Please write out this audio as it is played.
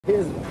It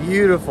is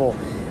beautiful.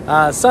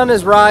 Sun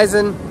is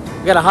rising.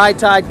 We got a high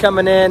tide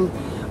coming in.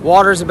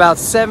 Water's about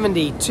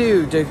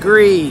 72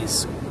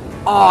 degrees.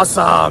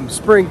 Awesome.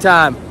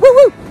 Springtime. Woo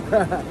woo.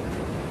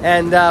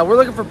 And we're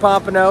looking for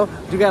pompano.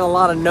 We got a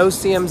lot of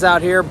no-see-ums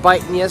out here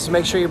biting you, so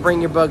make sure you bring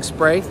your bug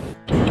spray.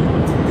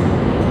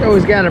 You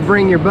always got to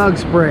bring your bug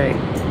spray.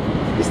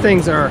 These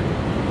things are...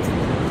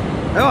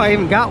 Oh, I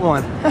even got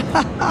one.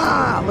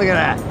 Look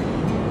at that.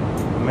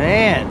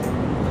 Man.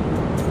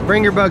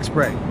 Bring your bug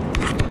spray.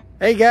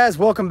 Hey guys,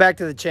 welcome back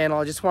to the channel.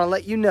 I just want to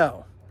let you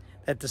know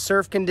that the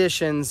surf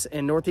conditions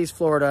in Northeast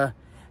Florida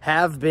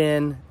have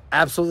been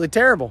absolutely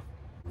terrible.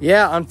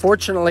 Yeah,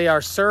 unfortunately,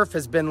 our surf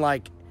has been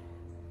like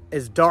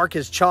as dark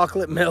as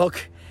chocolate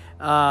milk.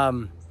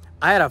 I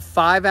had a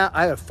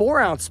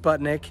 4-ounce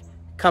Sputnik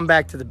come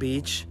back to the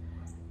beach.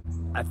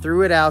 I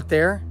threw it out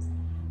there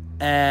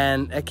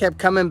and it kept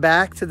coming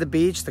back to the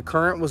beach. The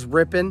current was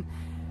ripping.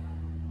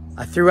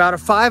 I threw out a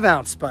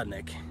 5-ounce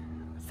Sputnik.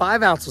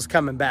 5 ounce was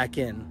coming back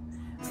in.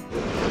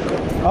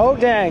 Oh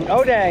dang,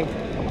 oh dang.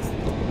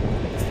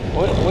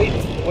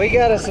 We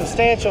got a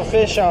substantial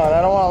fish on.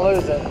 I don't want to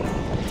lose it.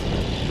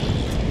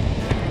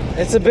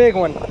 It's a big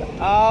one.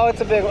 Oh,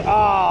 it's a big one.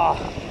 Oh.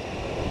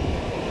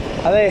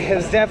 I think it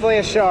was definitely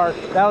a shark.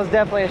 That was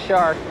definitely a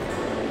shark.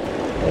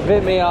 It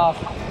bit me off.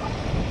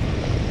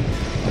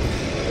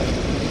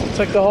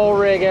 Took the whole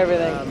rig,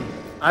 everything.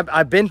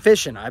 I've been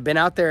fishing. I've been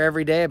out there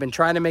every day. I've been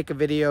trying to make a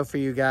video for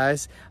you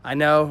guys. I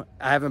know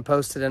I haven't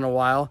posted in a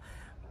while,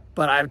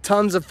 but I have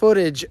tons of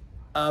footage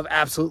of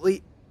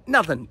absolutely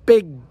nothing.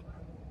 Big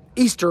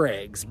Easter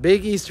eggs.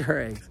 Big Easter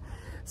eggs.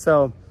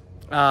 So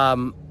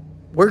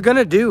we're going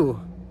to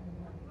do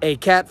a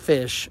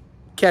catfish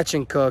catch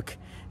and cook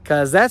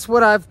because that's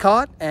what I've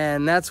caught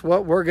and that's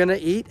what we're going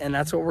to eat and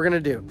that's what we're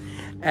going to do.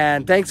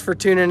 And thanks for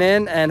tuning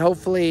in and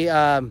hopefully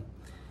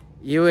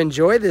you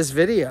enjoy this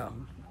video.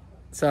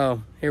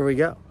 So here we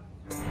go.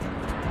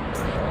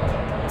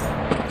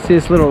 See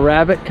this little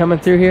rabbit coming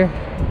through here?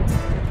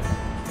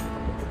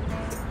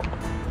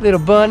 Little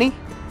bunny.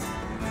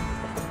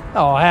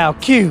 Oh, how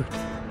cute.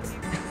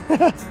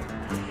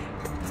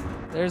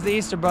 There's the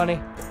Easter bunny.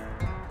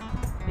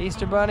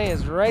 Easter bunny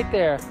is right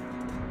there.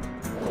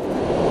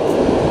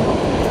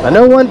 I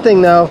know one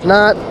thing though,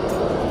 not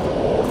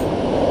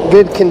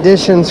good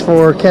conditions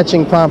for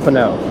catching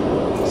pompano.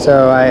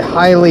 So I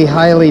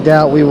highly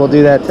doubt we will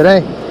do that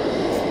today.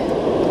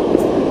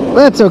 But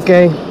that's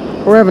okay.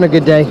 We're having a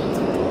good day.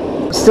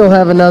 We still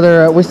have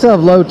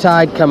low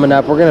tide coming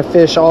up. We're gonna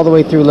fish all the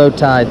way through low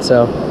tide,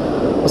 so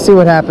we'll see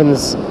what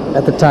happens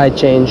at the tide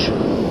change.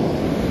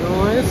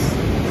 Nice.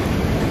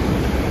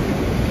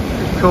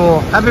 Cool.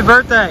 Happy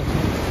birthday.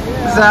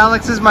 Yeah. This is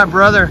Alex. This is my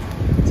brother.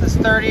 It's his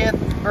 30th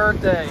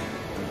birthday.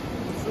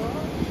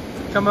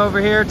 Come over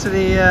here to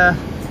the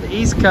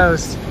East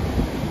Coast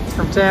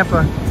from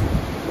Tampa.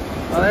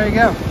 Oh, there you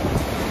go.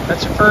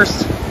 That's your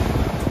first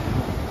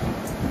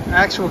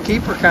actual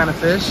keeper kind of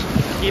fish.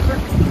 Keeper?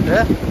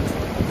 Yeah.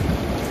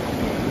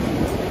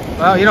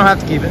 Well, you don't have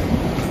to keep it.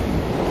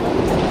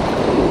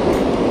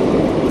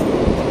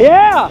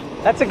 Yeah,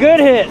 that's a good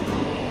hit.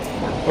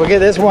 We'll get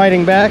this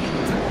whiting back.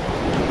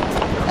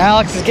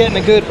 Alex is getting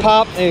a good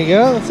pop. There you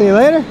go. Let's see you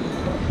later.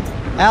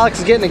 Alex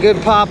is getting a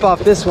good pop off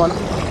this one.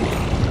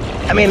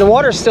 I mean, the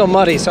water's still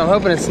muddy, so I'm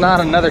hoping it's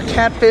not another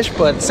catfish,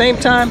 but at the same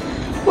time,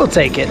 we'll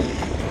take it.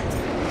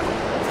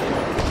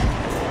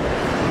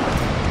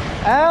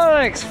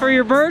 Alex, for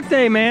your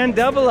birthday, man,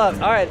 double up.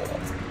 All right.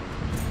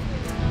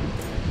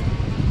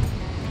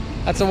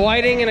 That's a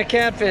whiting and a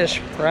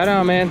catfish. Right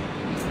on, man.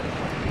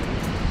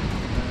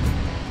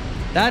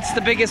 That's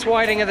the biggest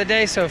whiting of the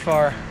day so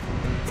far.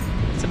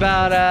 It's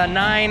about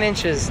 9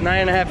 inches,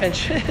 9.5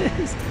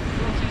 inches.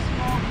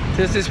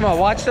 Just too small.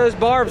 Watch those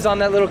barbs on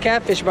that little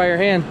catfish by your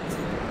hand.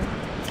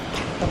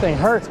 That thing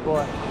hurts,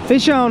 boy.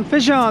 Fish on,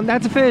 fish on.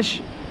 That's a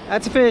fish.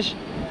 That's a fish.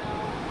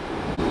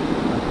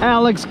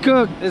 Alex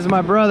Cook is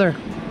my brother.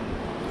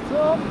 What's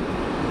up?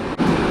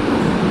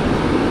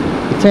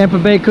 The Tampa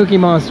Bay Cookie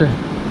Monster.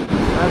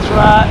 That's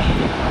right.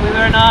 Believe it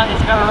or not,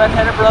 he's got a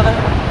red-headed brother.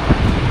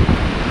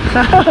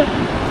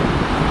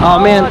 Oh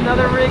man.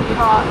 Another rig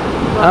caught.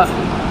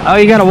 Oh,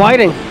 you got a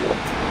whiting.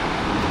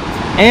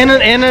 And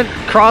it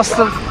crossed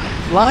the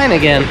line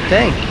again.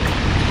 Dang.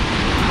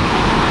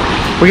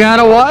 We got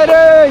a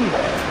whiting.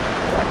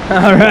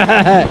 All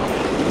right.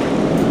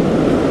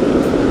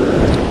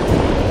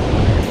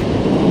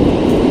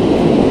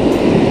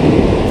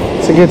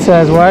 It's a good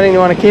size whiting. You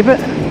want to keep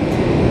it?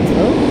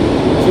 Oh,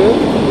 good.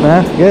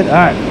 Nah, good. All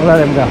right, we'll let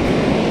him go.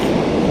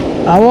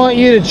 I want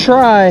you to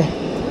try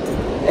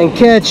and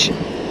catch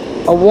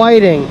a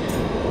whiting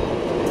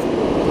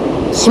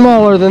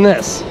smaller than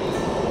this.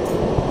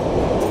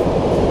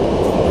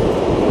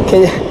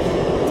 Can you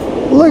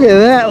look at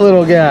that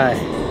little guy?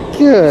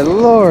 Good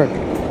Lord.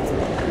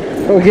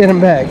 We'll get him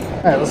back.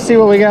 All right, let's see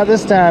what we got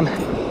this time.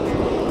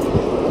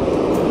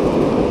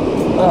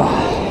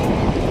 Oh.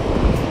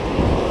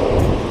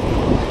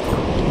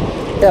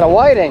 Got a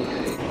whiting,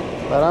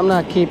 but I'm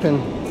not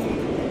keeping.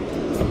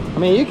 I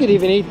mean, you could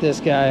even eat this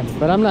guy,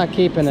 but I'm not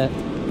keeping it.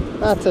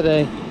 Not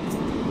today.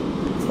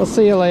 We'll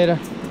see you later.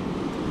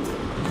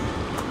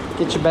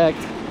 Get you back.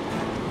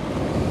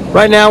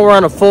 Right now we're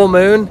on a full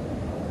moon.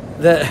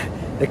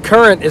 The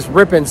current is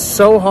ripping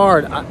so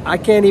hard. I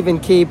can't even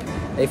keep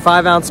a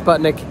 5-ounce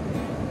Sputnik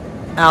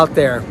out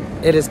there.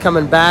 It is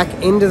coming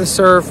back into the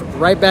surf,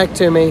 right back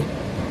to me.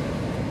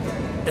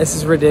 This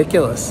is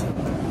ridiculous.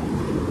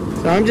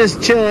 So I'm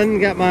just chilling,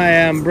 got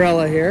my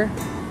umbrella here.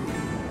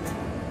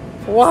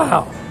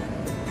 Wow,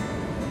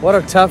 what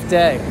a tough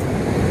day.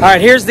 All right,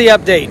 here's the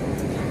update.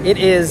 It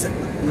is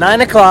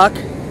 9 o'clock.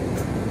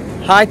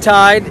 High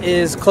tide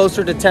is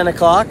closer to 10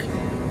 o'clock.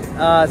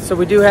 So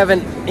we do have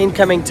an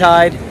incoming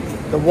tide.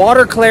 The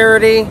water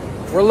clarity,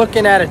 we're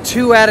looking at a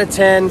 2 out of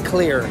 10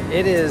 clear.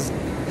 It is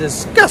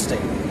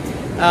disgusting.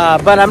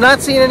 But I'm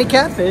not seeing any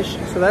catfish,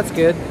 so that's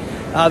good.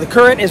 The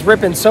current is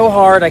ripping so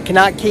hard, I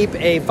cannot keep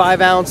a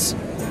 5-ounce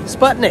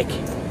Sputnik.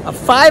 A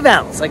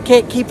 5-ounce, I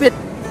can't keep it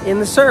in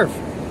the surf.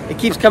 It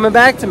keeps coming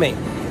back to me.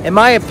 And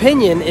my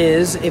opinion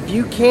is, if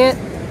you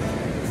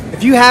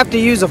have to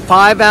use a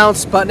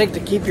 5-ounce Sputnik to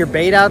keep your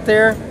bait out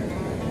there,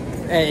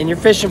 and you're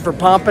fishing for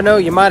pompano,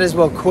 you might as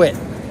well quit.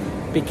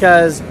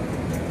 Because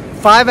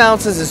 5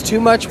 ounces is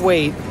too much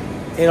weight.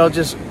 It'll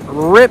just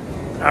rip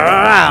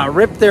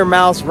their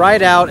mouths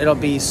right out. It'll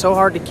be so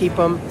hard to keep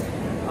them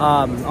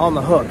on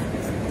the hook.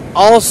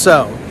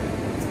 Also,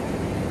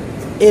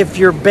 if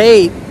your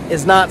bait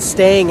is not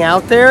staying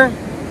out there,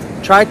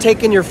 try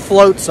taking your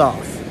floats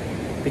off.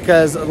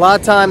 Because a lot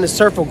of time the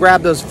surf will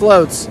grab those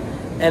floats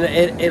and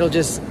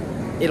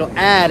it'll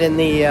add in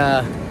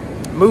the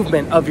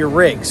movement of your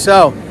rig.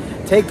 So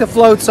take the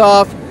floats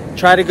off,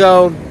 try to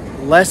go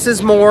less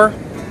is more.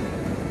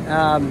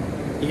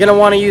 You're gonna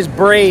wanna use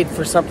braid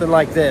for something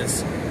like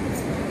this.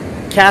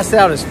 Cast it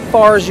out as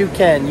far as you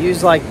can.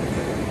 Use like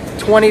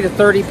 20 to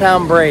 30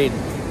 pound braid.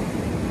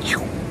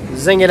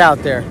 Zing it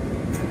out there.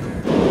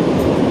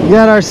 We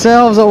got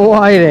ourselves a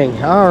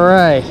whiting. All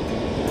right,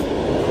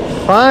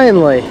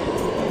 finally.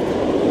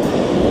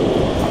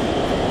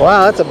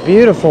 Wow, that's a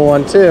beautiful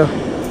one too.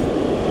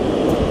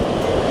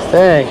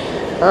 Dang,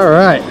 all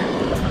right.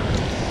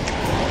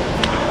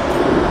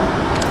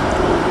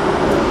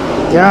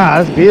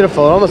 Yeah, that's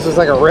beautiful. It almost looks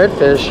like a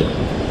redfish.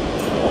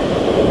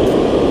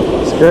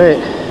 It's great.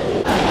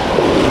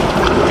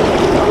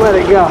 I'll let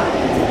it go.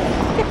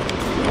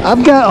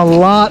 I've got a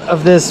lot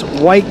of this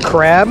white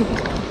crab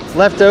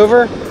left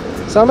over,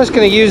 so I'm just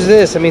gonna use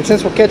this. I mean,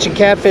 since we're catching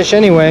catfish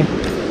anyway,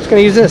 I'm just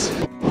gonna use this.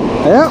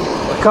 Yeah,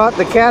 I caught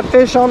the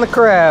catfish on the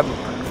crab.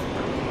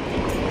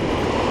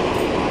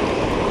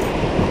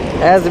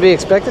 As to be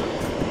expected.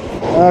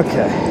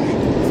 Okay.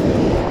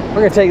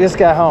 We're gonna take this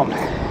guy home.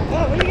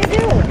 What are you gonna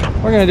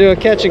do? We're gonna do a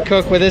catch and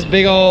cook with this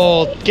big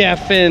old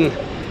Gaff fin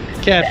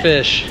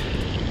catfish.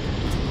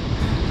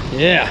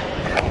 Yeah.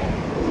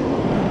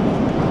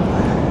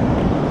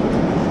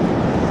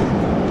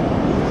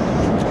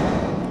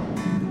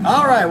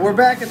 All right, we're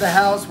back at the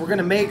house. We're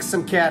gonna make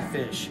some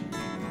catfish.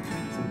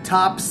 Some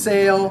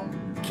Topsail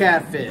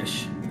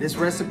Catfish. This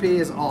recipe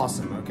is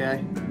awesome,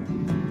 okay?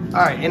 All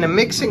right, in a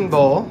mixing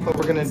bowl, what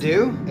we're gonna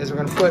do is we're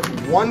gonna put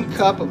 1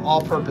 cup of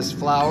all-purpose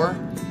flour,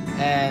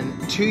 and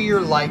to your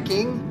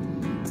liking,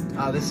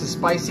 this is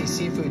spicy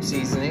seafood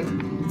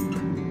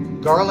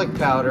seasoning, garlic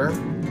powder,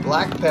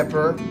 black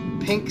pepper,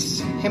 Pink's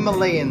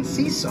Himalayan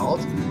sea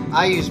salt.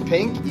 I use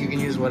pink, you can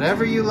use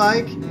whatever you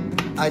like.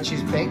 I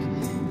choose pink.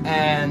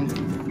 And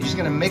you're just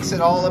gonna mix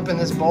it all up in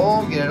this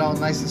bowl, get it all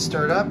nice and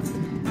stirred up.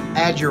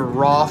 Add your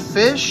raw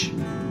fish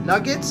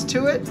nuggets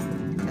to it,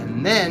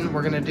 and then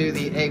we're gonna do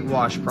the egg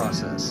wash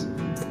process.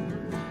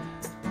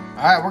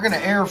 All right, we're gonna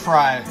air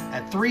fry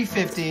at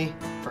 350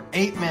 for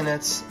 8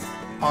 minutes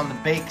on the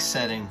bake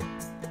setting.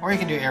 Or you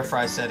can do air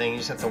fry setting, you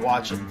just have to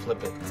watch it and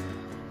flip it.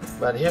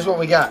 But here's what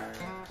we got.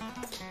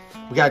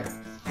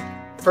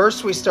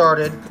 First we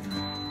started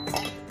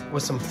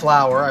with some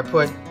flour. I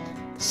put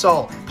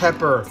salt,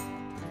 pepper,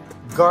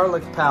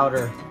 garlic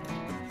powder,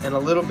 and a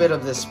little bit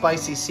of this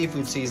spicy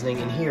seafood seasoning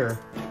in here.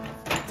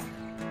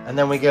 And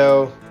then we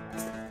go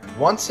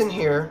once in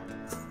here,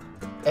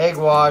 egg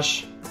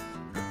wash,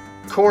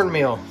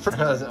 cornmeal.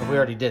 We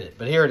already did it,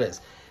 but here it is.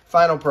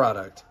 Final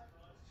product.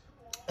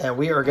 And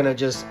we are gonna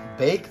just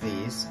bake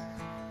these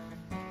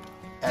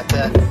at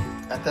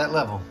that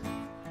level.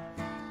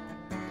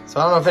 So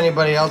I don't know if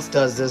anybody else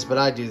does this, but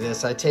I do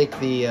this. I take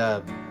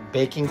the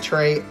baking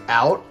tray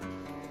out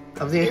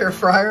of the air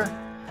fryer,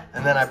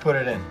 and then I put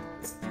it in.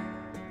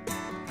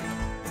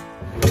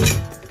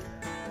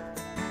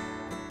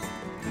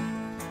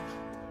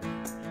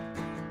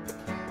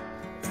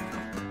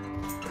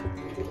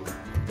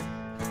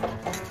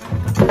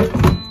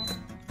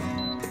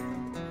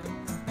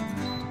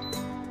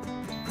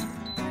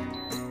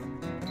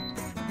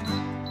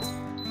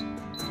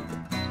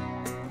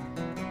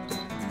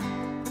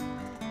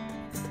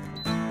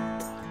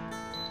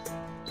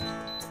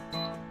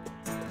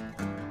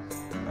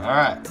 All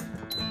right,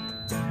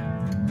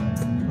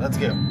 let's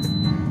go.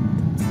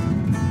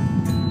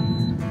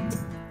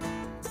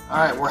 All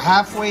right, we're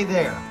halfway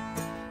there.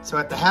 So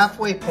at the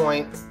halfway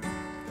point,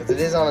 because it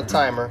is on a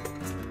timer,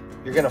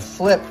 you're gonna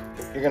flip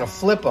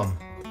them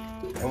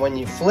And when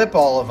you flip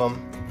all of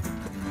them,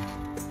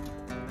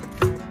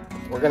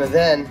 we're gonna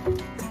then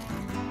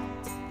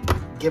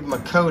give them a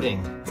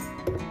coating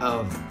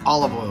of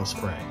olive oil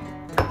spray,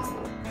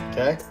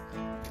 okay?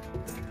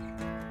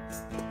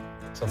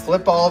 So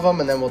flip all of them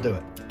and then we'll do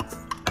it.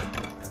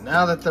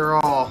 Now that they're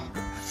all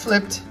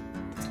flipped,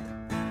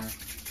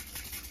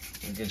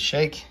 a good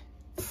shake.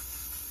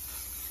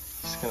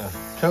 Just gonna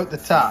coat the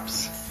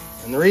tops.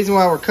 And the reason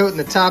why we're coating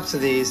the tops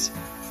of these is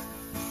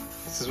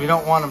because we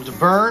don't want them to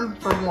burn,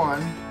 for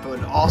one,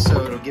 but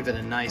also it'll give it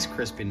a nice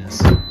crispiness.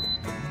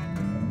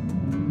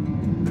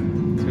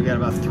 So we got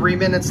about 3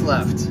 minutes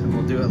left, and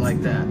we'll do it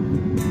like that.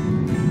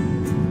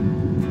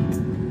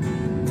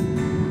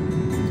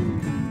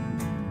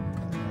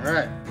 All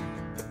right.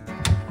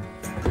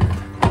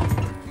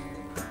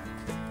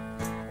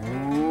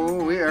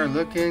 Oh, we are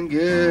looking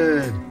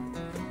good.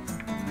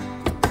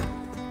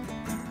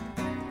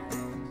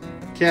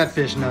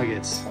 Catfish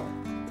nuggets.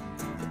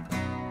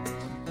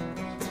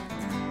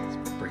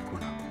 Let's break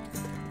one up.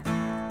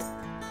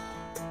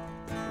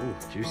 Ooh,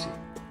 juicy.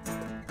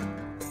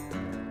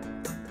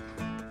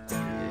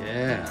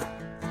 Yeah.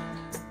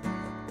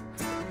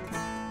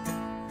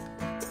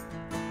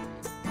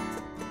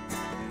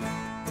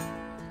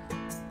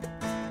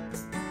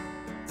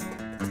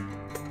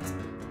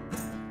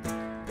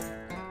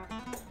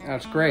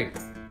 That's great.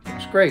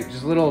 That's great.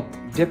 Just a little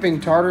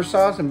dipping tartar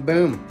sauce and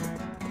boom.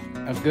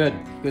 That's good.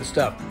 Good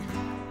stuff.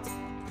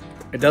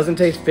 It doesn't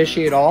taste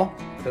fishy at all.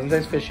 It doesn't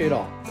taste fishy at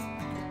all.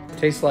 It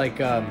tastes like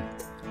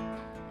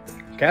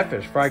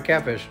catfish, fried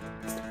catfish.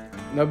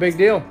 No big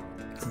deal.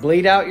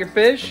 Bleed out your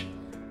fish.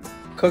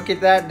 Cook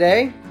it that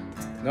day.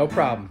 No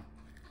problem.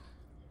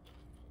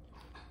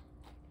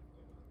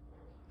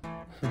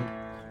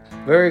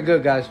 Very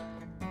good, guys.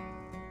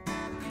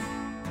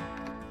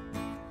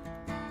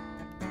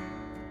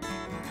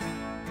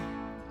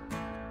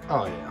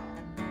 Oh, yeah.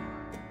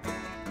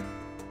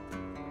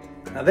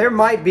 Now, there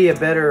might be a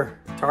better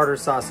tartar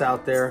sauce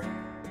out there,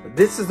 but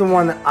this is the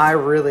one that I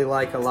really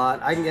like a lot.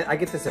 I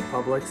get this at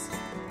Publix.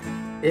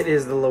 It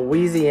is the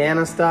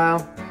Louisiana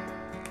style.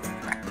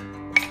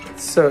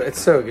 It's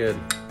so good.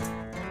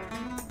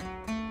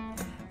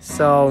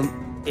 So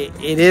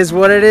it is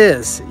what it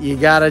is. You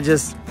gotta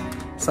just,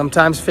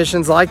 sometimes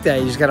fishing's like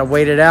that. You just gotta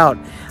wait it out.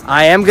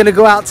 I am gonna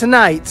go out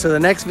tonight, so the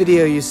next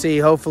video you see,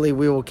 hopefully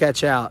we will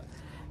catch out.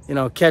 You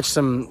know, catch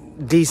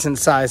some decent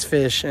sized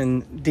fish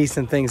and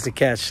decent things to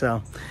catch.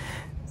 So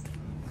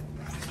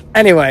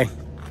anyway,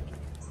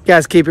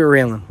 guys, keep it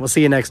reeling. We'll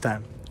see you next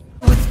time.